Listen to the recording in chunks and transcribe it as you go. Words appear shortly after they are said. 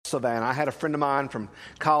Savannah. I had a friend of mine from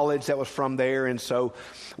college that was from there, and so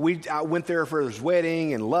I went there for his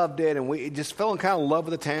wedding and loved it, and we just fell in kind of love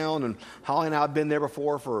with the town. And Holly and I had been there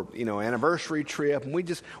before for anniversary trip, and we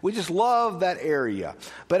just love that area.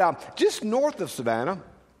 But just north of Savannah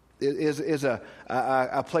is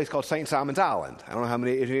a place called St. Simon's Island. I don't know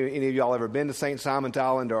if any of y'all ever been to St. Simon's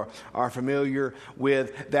Island or are familiar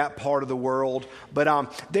with that part of the world.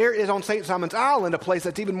 But there is on St. Simon's Island a place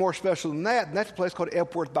that's even more special than that, and that's a place called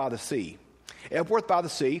Epworth by the Sea. Epworth by the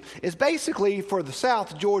Sea is basically for the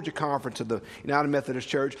South Georgia Conference of the United Methodist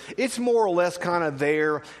Church. It's more or less kind of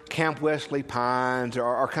their Camp Wesley Pines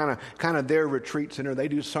or kind of their retreat center. They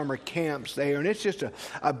do summer camps there, and it's just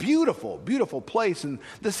a beautiful, beautiful place. And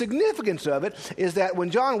the significance of it is that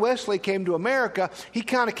when John Wesley came to America, he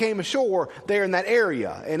kind of came ashore there in that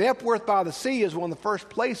area. And Epworth by the Sea is one of the first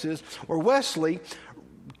places where Wesley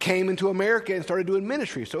came into America and started doing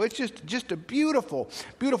ministry. So it's just a beautiful,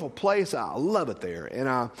 beautiful place. I love it there. And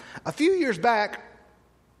a few years back,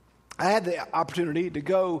 I had the opportunity to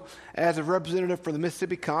go as a representative for the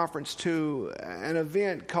Mississippi Conference to an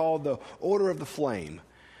event called the Order of the Flame.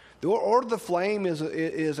 The Order of the Flame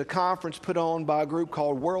is a conference put on by a group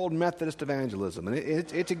called World Methodist Evangelism. And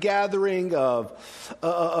it's a gathering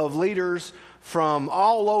of leaders from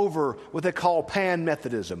all over what they call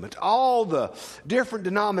Pan-Methodism. It's all the different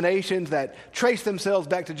denominations that trace themselves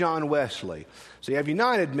back to John Wesley. So you have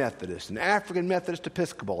United Methodist, and African Methodist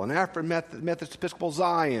Episcopal, and African Methodist Episcopal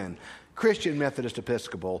Zion, Christian Methodist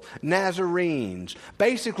Episcopal, Nazarenes.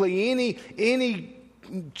 Basically any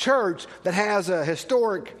church that has a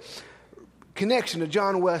historic connection to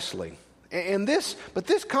John Wesley. But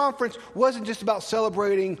this conference wasn't just about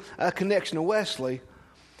celebrating a connection to Wesley,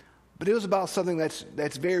 but it was about something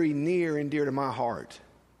that's very near and dear to my heart.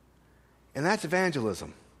 And that's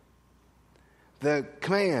evangelism. The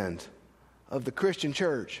command of the Christian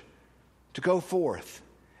church to go forth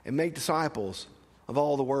and make disciples of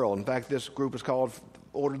all the world. In fact, this group is called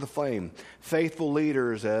Order of the Flame, Faithful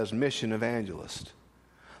Leaders as Mission Evangelists.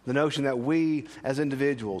 The notion that we as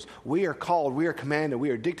individuals, we are called, we are commanded, we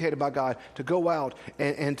are dictated by God to go out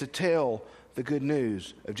and to tell the good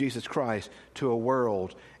news of Jesus Christ to a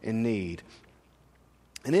world in need.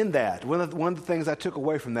 And in that, one of the things I took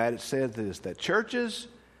away from that, it said this, that churches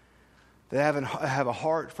that have a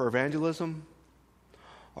heart for evangelism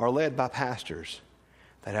are led by pastors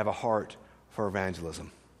that have a heart for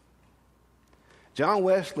evangelism. John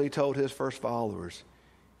Wesley told his first followers,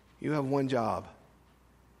 you have one job,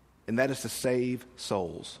 and that is to save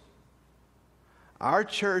souls. Our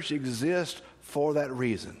church exists for that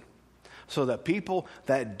reason, so that people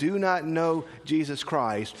that do not know Jesus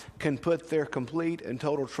Christ can put their complete and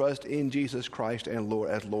total trust in Jesus Christ and Lord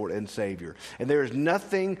as Lord and Savior. And there is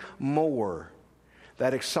nothing more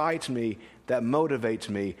that excites me, that motivates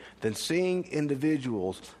me, than seeing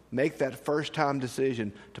individuals make that first-time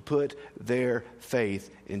decision to put their faith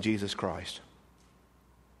in Jesus Christ.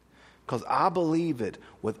 Because I believe it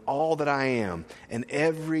with all that I am and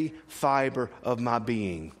every fiber of my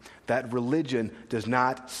being, that religion does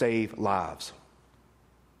not save lives.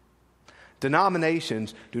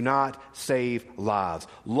 Denominations do not save lives.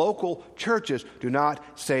 Local churches do not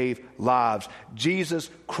save lives. Jesus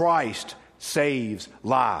Christ saves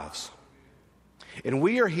lives. And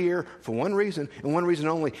we are here for one reason and one reason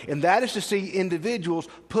only, and that is to see individuals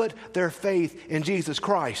put their faith in Jesus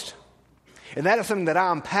Christ. And that is something that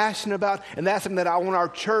I'm passionate about, and that's something that I want our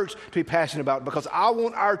church to be passionate about, because I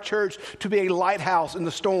want our church to be a lighthouse in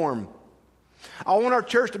the storm. I want our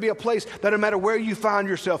church to be a place that no matter where you find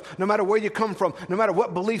yourself, no matter where you come from, no matter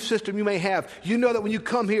what belief system you may have, you know that when you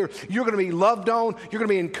come here, you're going to be loved on, you're going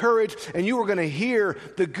to be encouraged, and you are going to hear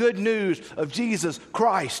the good news of Jesus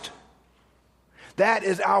Christ. That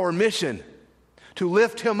is our mission, to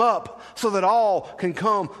lift him up so that all can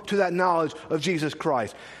come to that knowledge of Jesus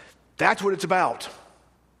Christ. That's what it's about.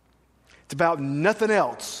 It's about nothing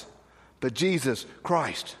else but Jesus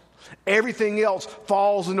Christ. Everything else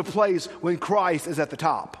falls into place when Christ is at the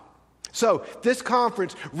top. So this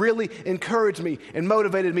conference really encouraged me and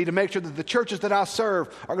motivated me to make sure that the churches that I serve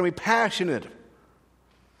are going to be passionate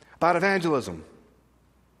about evangelism.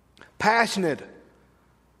 Passionate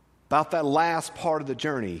about that last part of the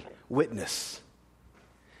journey, witness.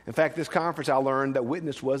 In fact, this conference I learned that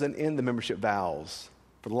witness wasn't in the membership vows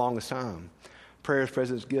for the longest time. Prayers,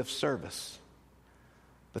 presence, gifts, service.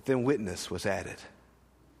 But then witness was added.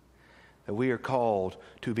 That we are called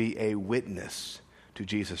to be a witness to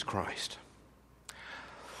Jesus Christ.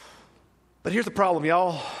 But here's the problem,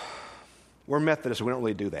 y'all. We're Methodists, we don't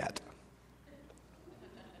really do that.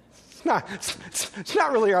 It's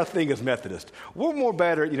not really our thing as Methodists. We're more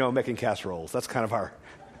better at, making casseroles. That's kind of our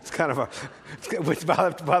It's kind of which by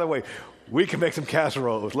the way, we can make some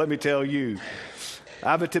casseroles, let me tell you.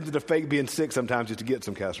 I've attempted to fake being sick sometimes just to get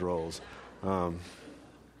some casseroles. But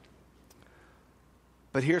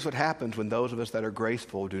here's what happens when those of us that are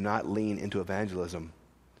graceful do not lean into evangelism.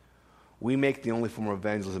 We make the only form of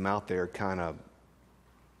evangelism out there kind of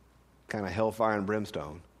hellfire and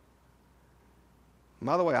brimstone.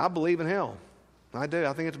 By the way, I believe in hell. I do.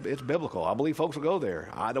 I think it's biblical. I believe folks will go there.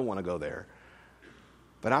 I don't want to go there.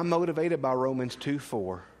 But I'm motivated by Romans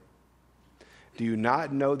 2:4. Do you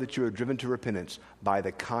not know that you are driven to repentance by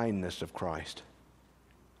the kindness of Christ?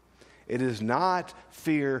 It is not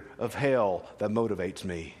fear of hell that motivates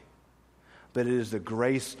me, but it is the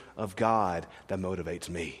grace of God that motivates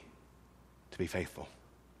me to be faithful.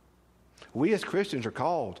 We as Christians are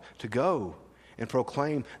called to go and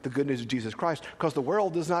proclaim the good news of Jesus Christ because the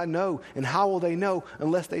world does not know, and how will they know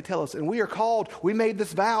unless they tell us? And we are called, we made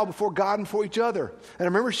this vow before God and before each other and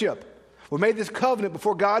our membership. We made this covenant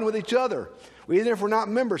before God and with each other. Even if we're not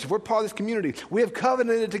members, if we're part of this community, we have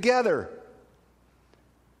covenanted together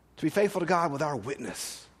to be faithful to God with our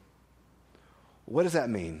witness. What does that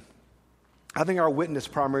mean? I think our witness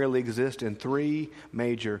primarily exists in three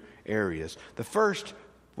major areas. The first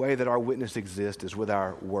way that our witness exists is with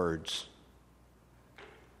our words.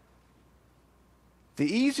 The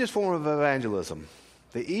easiest form of evangelism,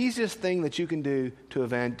 the easiest thing that you can do to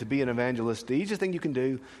be an evangelist, the easiest thing you can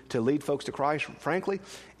do to lead folks to Christ, frankly,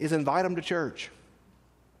 is invite them to church.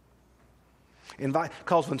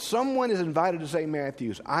 Because when someone is invited to St.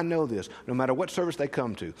 Matthew's, I know this, no matter what service they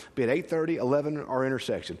come to, be it 8:30, 11, or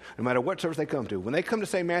intersection, no matter what service they come to, when they come to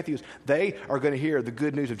St. Matthew's, they are going to hear the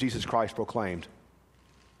good news of Jesus Christ proclaimed.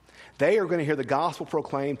 They are going to hear the gospel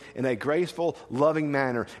proclaimed in a graceful, loving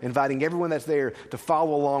manner, inviting everyone that's there to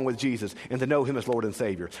follow along with Jesus and to know him as Lord and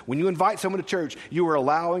Savior. When you invite someone to church, you are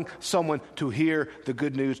allowing someone to hear the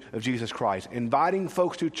good news of Jesus Christ. Inviting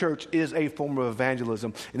folks to church is a form of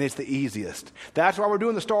evangelism, and it's the easiest. That's why we're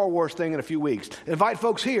doing the Star Wars thing in a few weeks. Invite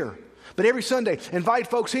folks here. But every Sunday, invite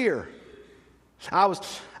folks here. I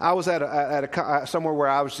was at somewhere where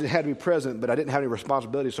I had to be present, but I didn't have any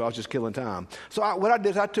responsibility, so I was just killing time. So what I did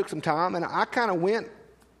is I took some time, and I kind of went,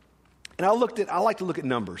 and I like to look at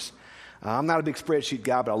numbers. I'm not a big spreadsheet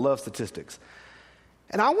guy, but I love statistics.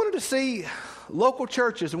 And I wanted to see local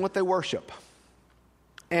churches and what they worship,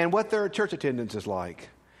 and what their church attendance is like.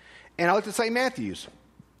 And I looked at St. Matthew's.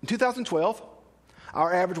 In 2012,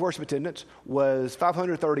 our average worship attendance was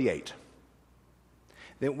 538.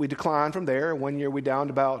 Then we declined from there. 1 year we down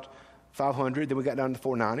to about 500. Then we got down to the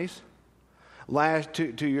 490s. Last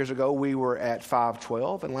two years ago, we were at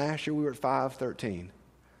 512. And last year, we were at 513.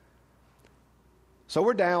 So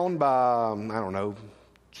we're down by,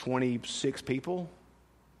 26 people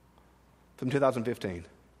from 2015.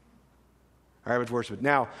 Our average worship.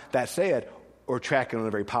 Now, that said, we're tracking in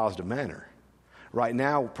a very positive manner. Right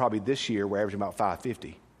now, probably this year, we're averaging about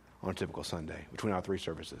 550 on a typical Sunday between our three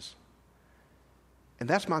services. And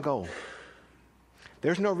that's my goal.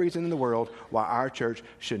 There's no reason in the world why our church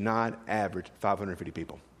should not average 550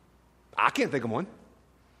 people. I can't think of one.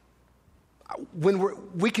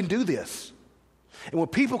 We can do this. And when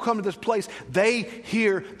people come to this place, they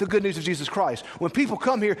hear the good news of Jesus Christ. When people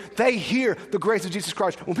come here, they hear the grace of Jesus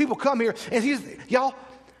Christ. When people come here, and y'all,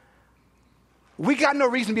 we got no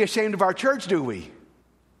reason to be ashamed of our church, do we?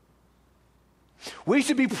 We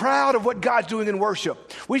should be proud of what God's doing in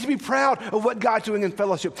worship. We should be proud of what God's doing in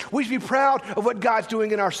fellowship. We should be proud of what God's doing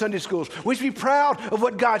in our Sunday schools. We should be proud of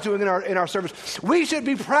what God's doing in our service. We should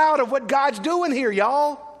be proud of what God's doing here,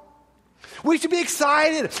 y'all. We should be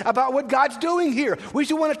excited about what God's doing here. We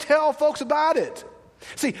should want to tell folks about it.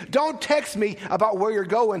 See, don't text me about where you're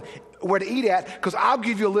going, where to eat at, because I'll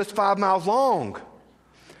give you a list 5 miles long.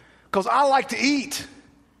 Because I like to eat.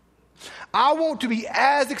 I want to be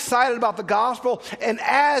as excited about the gospel and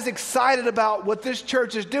as excited about what this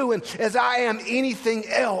church is doing as I am anything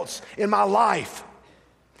else in my life.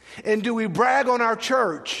 And do we brag on our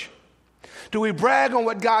church? Do we brag on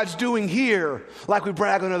what God's doing here like we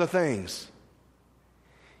brag on other things?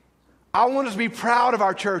 I want us to be proud of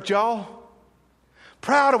our church, y'all.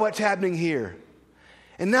 Proud of what's happening here.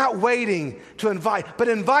 And not waiting to invite, but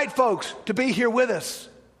invite folks to be here with us.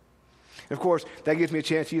 Of course, that gives me a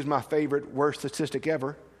chance to use my favorite worst statistic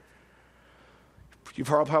ever. You've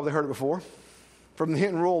probably heard it before. From the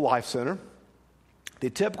Hinton Rural Life Center, the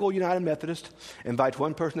typical United Methodist invites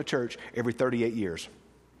one person to church every 38 years.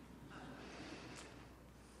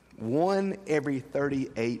 One every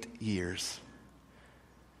 38 years.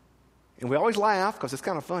 And we always laugh because it's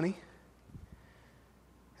kind of funny.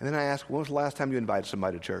 And then I ask, when was the last time you invited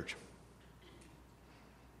somebody to church?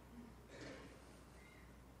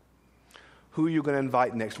 who you're going to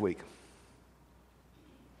invite next week.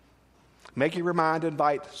 Make your mind to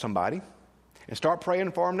invite somebody and start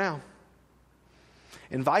praying for them now.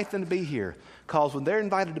 Invite them to be here, because when they're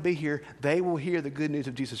invited to be here, they will hear the good news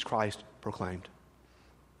of Jesus Christ proclaimed.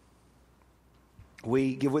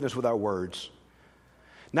 We give witness with our words,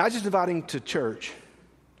 not just inviting to church,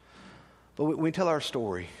 but we tell our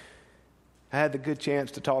story. I had the good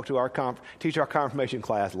chance to talk to teach our confirmation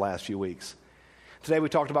class the last few weeks. Today we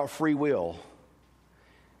talked about free will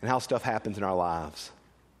and how stuff happens in our lives.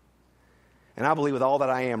 And I believe with all that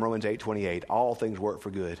I am, Romans 8:28, all things work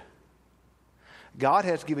for good. God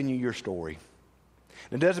has given you your story.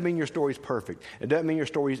 It doesn't mean your story is perfect. It doesn't mean your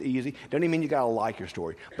story is easy. It doesn't even mean you got to like your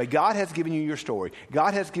story. But God has given you your story.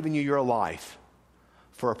 God has given you your life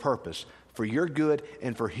for a purpose, for your good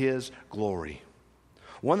and for His glory.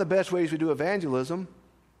 One of the best ways we do evangelism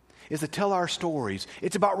is to tell our stories.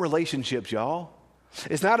 It's about relationships, y'all.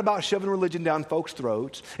 It's not about shoving religion down folks'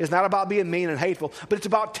 throats. It's not about being mean and hateful, but it's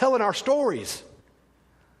about telling our stories.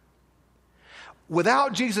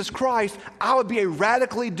 Without Jesus Christ, I would be a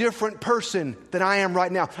radically different person than I am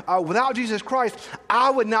right now. Without Jesus Christ,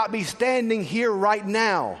 I would not be standing here right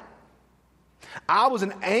now. I was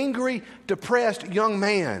an angry, depressed young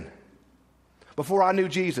man before I knew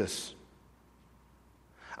Jesus.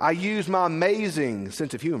 I used my amazing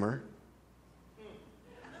sense of humor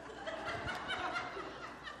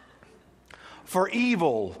for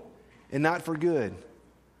evil and not for good.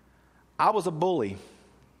 I was a bully.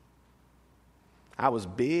 I was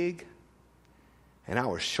big, and I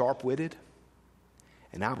was sharp-witted,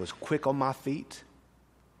 and I was quick on my feet,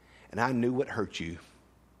 and I knew what hurt you.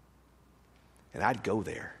 And I'd go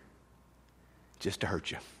there just to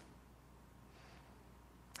hurt you.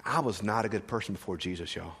 I was not a good person before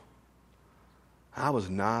Jesus, y'all. I was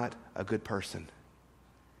not a good person.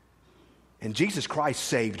 And Jesus Christ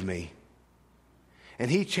saved me.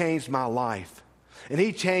 And He changed my life. And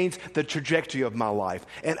He changed the trajectory of my life.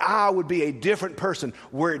 And I would be a different person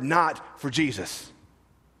were it not for Jesus.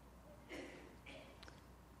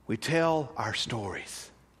 We tell our stories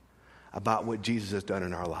about what Jesus has done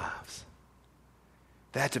in our lives.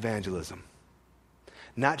 That's evangelism.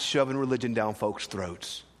 Not shoving religion down folks'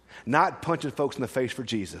 throats. Not punching folks in the face for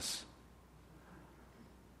Jesus.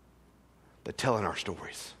 But telling our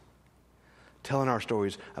stories. Telling our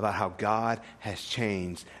stories about how God has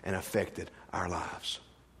changed and affected our lives.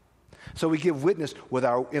 So we give witness with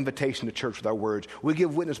our invitation to church with our words. We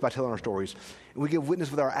give witness by telling our stories. We give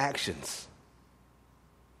witness with our actions.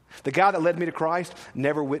 The guy that led me to Christ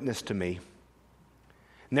never witnessed to me.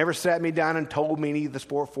 Never sat me down and told me any of the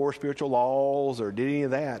four spiritual laws or did any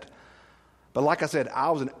of that. But like I said,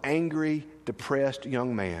 I was an angry, depressed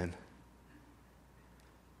young man.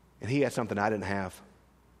 And he had something I didn't have.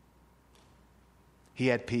 He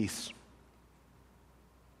had peace.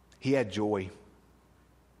 He had joy.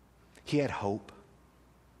 He had hope.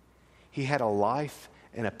 He had a life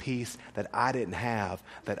and a peace that I didn't have,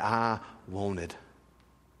 that I wanted.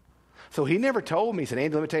 So he never told me, he said,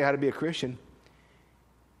 Andy, let me tell you how to be a Christian.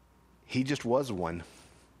 He just was one.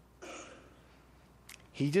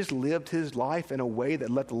 He just lived his life in a way that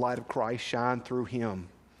let the light of Christ shine through him.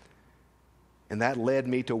 And that led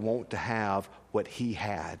me to want to have what he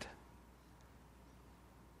had.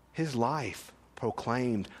 His life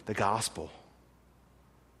proclaimed the gospel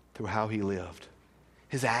through how he lived.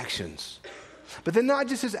 His actions. But then not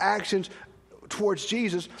just his actions towards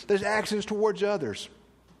Jesus, but his actions towards others.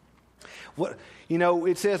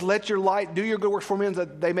 It says, let your light do your good works for men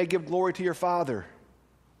that they may give glory to your Father.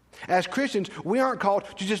 As Christians, we aren't called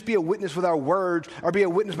to just be a witness with our words or be a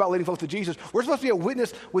witness about leading folks to Jesus. We're supposed to be a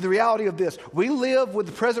witness with the reality of this. We live with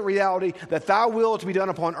the present reality that thy will is to be done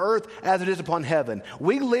upon earth as it is upon heaven.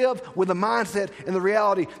 We live with the mindset and the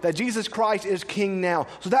reality that Jesus Christ is King now.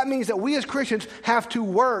 So that means that we as Christians have to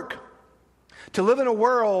work to live in a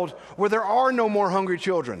world where there are no more hungry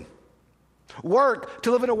children. Work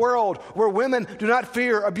to live in a world where women do not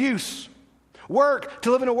fear abuse. Work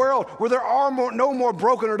to live in a world where there are no more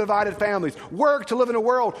broken or divided families. Work to live in a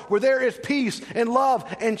world where there is peace and love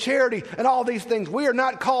and charity and all these things. We are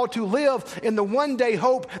not called to live in the one day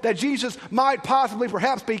hope that Jesus might possibly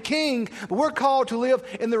perhaps be king, but we're called to live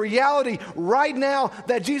in the reality right now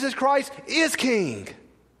that Jesus Christ is king.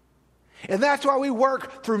 And that's why we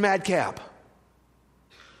work through Madcap.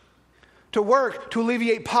 To work to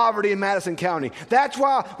alleviate poverty in Madison County. That's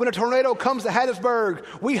why when a tornado comes to Hattiesburg,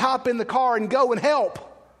 we hop in the car and go and help.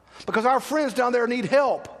 Because our friends down there need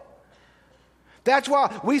help. That's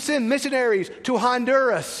why we send missionaries to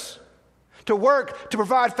Honduras to work to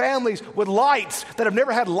provide families with lights that have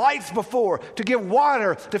never had lights before. To give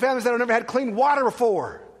water to families that have never had clean water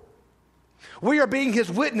before. We are being his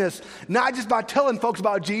witness, not just by telling folks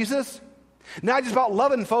about Jesus, not just about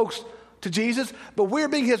loving folks to Jesus, but we're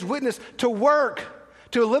being his witness to work,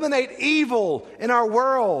 to eliminate evil in our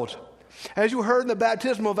world. As you heard in the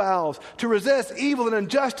baptismal vows, to resist evil and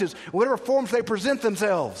injustice in whatever forms they present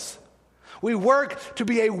themselves. We work to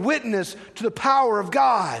be a witness to the power of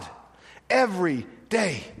God every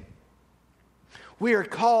day. We are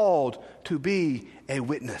called to be a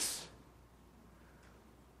witness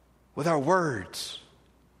with our words.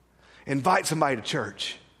 Invite somebody to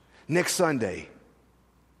church next Sunday.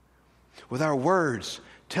 With our words,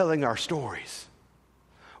 telling our stories.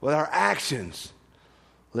 With our actions,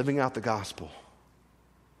 living out the gospel.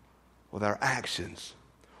 With our actions,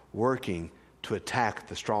 working to attack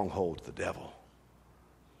the stronghold of the devil.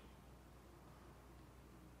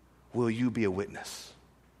 Will you be a witness?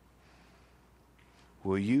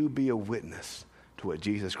 Will you be a witness to what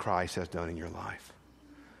Jesus Christ has done in your life?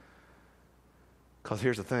 Because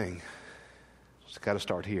here's the thing. It's got to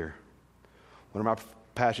start here. One of my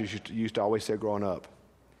pastors used to always say growing up,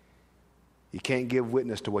 you can't give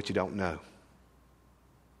witness to what you don't know.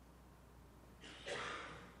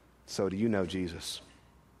 So do you know Jesus?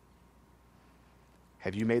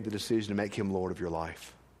 Have you made the decision to make him Lord of your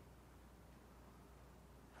life?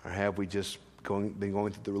 Or have we just been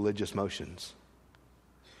going through the religious motions?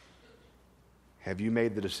 Have you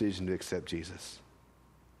made the decision to accept Jesus?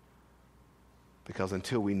 Because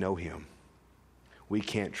until we know him, we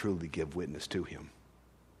can't truly give witness to him.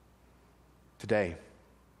 Today,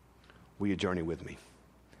 will you journey with me?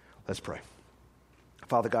 Let's pray.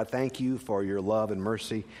 Father God, thank you for your love and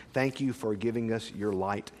mercy. Thank you for giving us your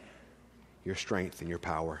light, your strength, and your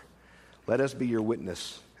power. Let us be your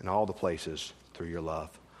witness in all the places through your love.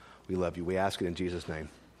 We love you. We ask it in Jesus' name.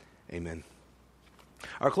 Amen.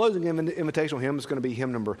 Our closing invitational hymn is going to be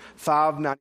hymn number 590.